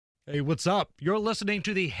Hey, what's up? You're listening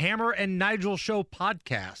to the Hammer and Nigel Show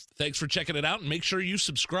podcast. Thanks for checking it out, and make sure you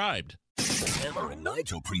subscribed. Hammer and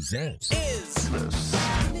Nigel presents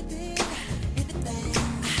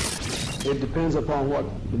It depends upon what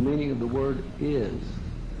the meaning of the word is.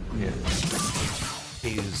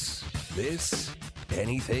 Is This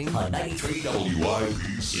Anything? Yeah,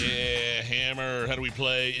 Hammer, how do we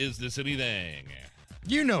play Is This Anything?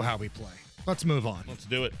 You know how we play. Let's move on. Let's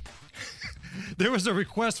do it. There was a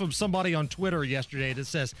request from somebody on Twitter yesterday that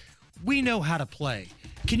says, we know how to play.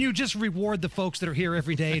 Can you just reward the folks that are here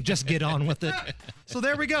every day and just get on with it? So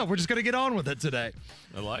there we go. We're just going to get on with it today.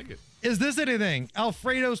 I like it. Is This Anything?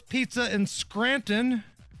 Alfredo's Pizza in Scranton,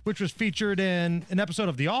 which was featured in an episode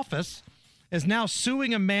of The Office, is now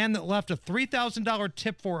suing a man that left a $3,000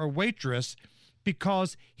 tip for a waitress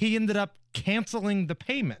because he ended up canceling the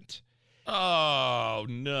payment. Oh,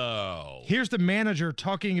 no. Here's the manager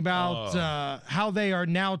talking about how they are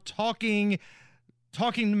now talking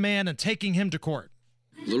the man and taking him to court.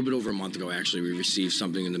 A little bit over a month ago, actually, we received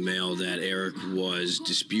something in the mail that Eric was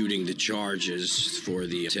disputing the charges for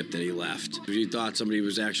the tip that he left. We thought somebody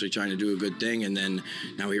was actually trying to do a good thing, and then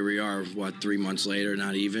now here we are, 3 months later,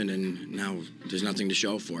 not even, and now there's nothing to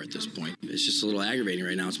show for it at this point. It's just a little aggravating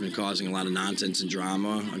right now. It's been causing a lot of nonsense and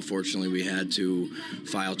drama. Unfortunately, we had to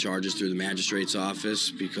file charges through the magistrate's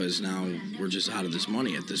office because now we're just out of this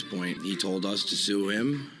money at this point. He told us to sue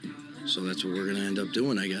him, so that's what we're going to end up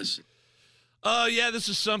doing, I guess. Yeah, this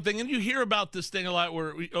is something, and you hear about this thing a lot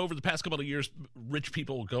where over the past couple of years, rich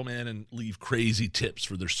people will go in and leave crazy tips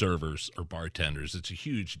for their servers or bartenders. It's a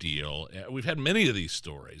huge deal. We've had many of these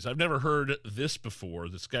stories. I've never heard this before.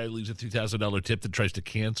 This guy leaves a $3,000 tip that tries to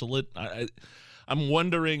cancel it. I'm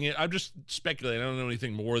wondering, I'm just speculating. I don't know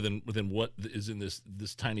anything more than what is in this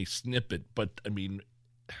tiny snippet, but, I mean...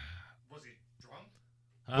 Was he drunk?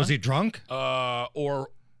 Huh? Was he drunk? Or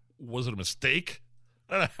was it a mistake?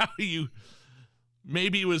 I don't know how you...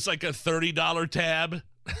 Maybe it was like a $30 tab.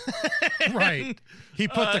 Right. He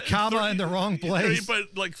put the comma in the wrong place. He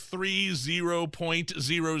put like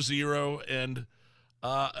 30.00 and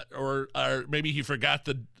or maybe he forgot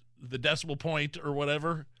the decimal point or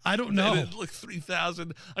whatever. I don't know. And like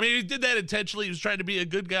 3,000. I mean, he did that intentionally. He was trying to be a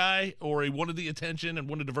good guy, or he wanted the attention and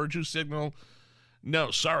wanted a virtue signal.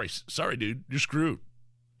 No, sorry, dude. You're screwed.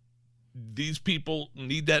 These people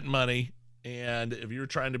need that money, and if you're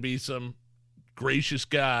trying to be some gracious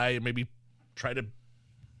guy and maybe try to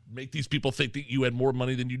make these people think that you had more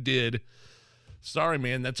money than you did, sorry,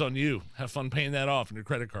 man, that's on you. Have fun paying that off in your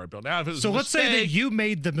credit card bill. Now, if it was let's say that you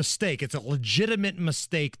made the mistake. It's a legitimate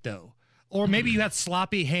mistake, though. Or maybe you had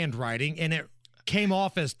sloppy handwriting and it came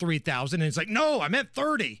off as 3,000 and it's like, no, I meant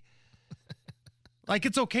 30. Like,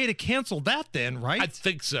 it's okay to cancel that then, right? I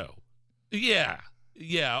think so. Yeah.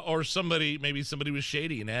 Or maybe somebody was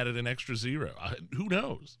shady and added an extra zero. Who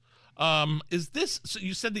knows? Is this, so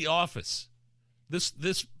you said The Office.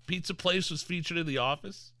 This pizza place was featured in The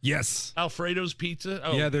Office? Yes. Alfredo's Pizza?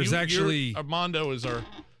 Oh, yeah, there's actually... Armando is our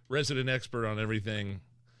resident expert on everything.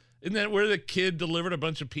 Isn't that where the kid delivered a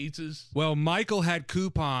bunch of pizzas? Well, Michael had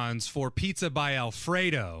coupons for Pizza by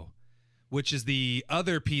Alfredo, which is the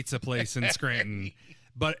other pizza place in Scranton.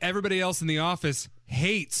 But everybody else in the office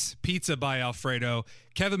hates Pizza by Alfredo.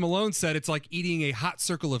 Kevin Malone said it's like eating a hot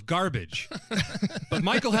circle of garbage. But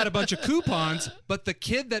Michael had a bunch of coupons, but the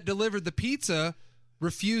kid that delivered the pizza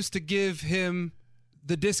refused to give him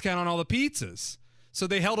the discount on all the pizzas. So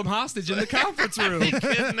they held him hostage in the conference room.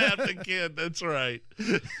 Kidnapped the kid. That's right.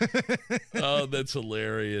 Oh, that's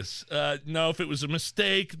hilarious. No, if it was a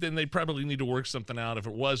mistake, then they probably need to work something out. If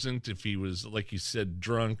it wasn't, if he was, like you said,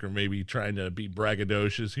 drunk or maybe trying to be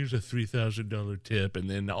braggadocious, here's a $3,000 tip, and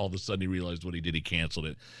then all of a sudden he realized what he did. He canceled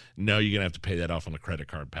it. No, you're going to have to pay that off on a credit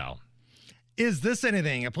card, pal. Is This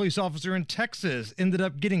Anything? A police officer in Texas ended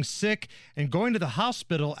up getting sick and going to the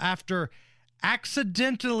hospital after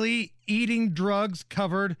accidentally eating drugs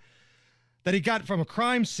that he got from a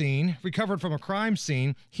crime scene, recovered from a crime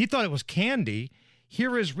scene. He thought it was candy.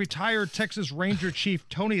 Here is retired Texas Ranger Chief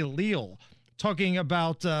Tony Leal talking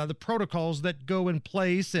about the protocols that go in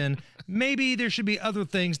place, and maybe there should be other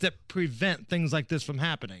things that prevent things like this from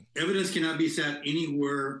happening. Evidence cannot be sat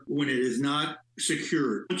anywhere when it is not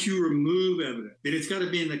secured. Once you remove evidence, then it's got to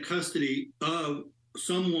be in the custody of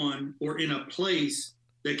someone or in a place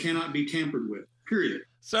that cannot be tampered with, period.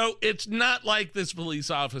 So it's not like this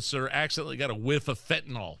police officer accidentally got a whiff of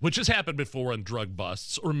fentanyl, which has happened before in drug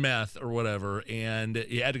busts or meth or whatever, and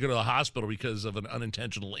he had to go to the hospital because of an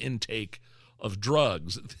unintentional intake of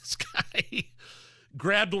drugs. This guy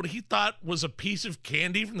grabbed what he thought was a piece of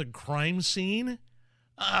candy from the crime scene.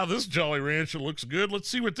 This Jolly Rancher looks good. Let's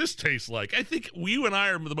see what this tastes like. I think you and I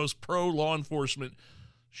are the most pro law enforcement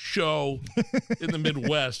show in the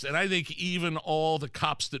Midwest, and I think even all the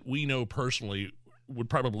cops that we know personally would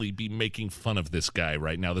probably be making fun of this guy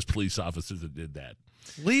right now, this police officer that did that.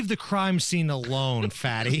 Leave the crime scene alone,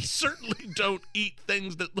 fatty. Certainly don't eat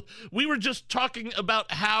things that... We were just talking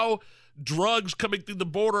about how drugs coming through the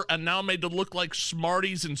border are now made to look like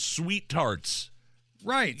Smarties and Sweet Tarts.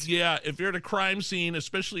 Right. Yeah, if you're at a crime scene,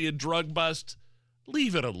 especially a drug bust,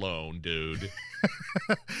 leave it alone, dude.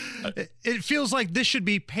 It feels like this should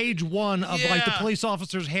be page 1 of like the police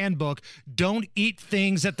officer's handbook. Don't eat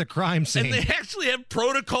things at the crime scene. And they actually have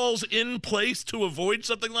protocols in place to avoid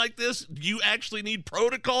something like this. You actually need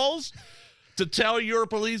protocols to tell your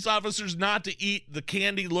police officers not to eat the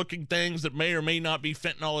candy-looking things that may or may not be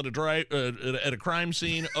fentanyl at a crime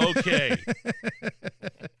scene. Okay.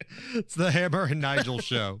 It's the Hammer and Nigel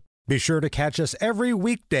Show. Be sure to catch us every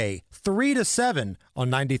weekday, 3 to 7 on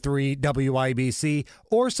 93 WIBC,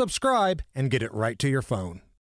 or subscribe and get it right to your phone.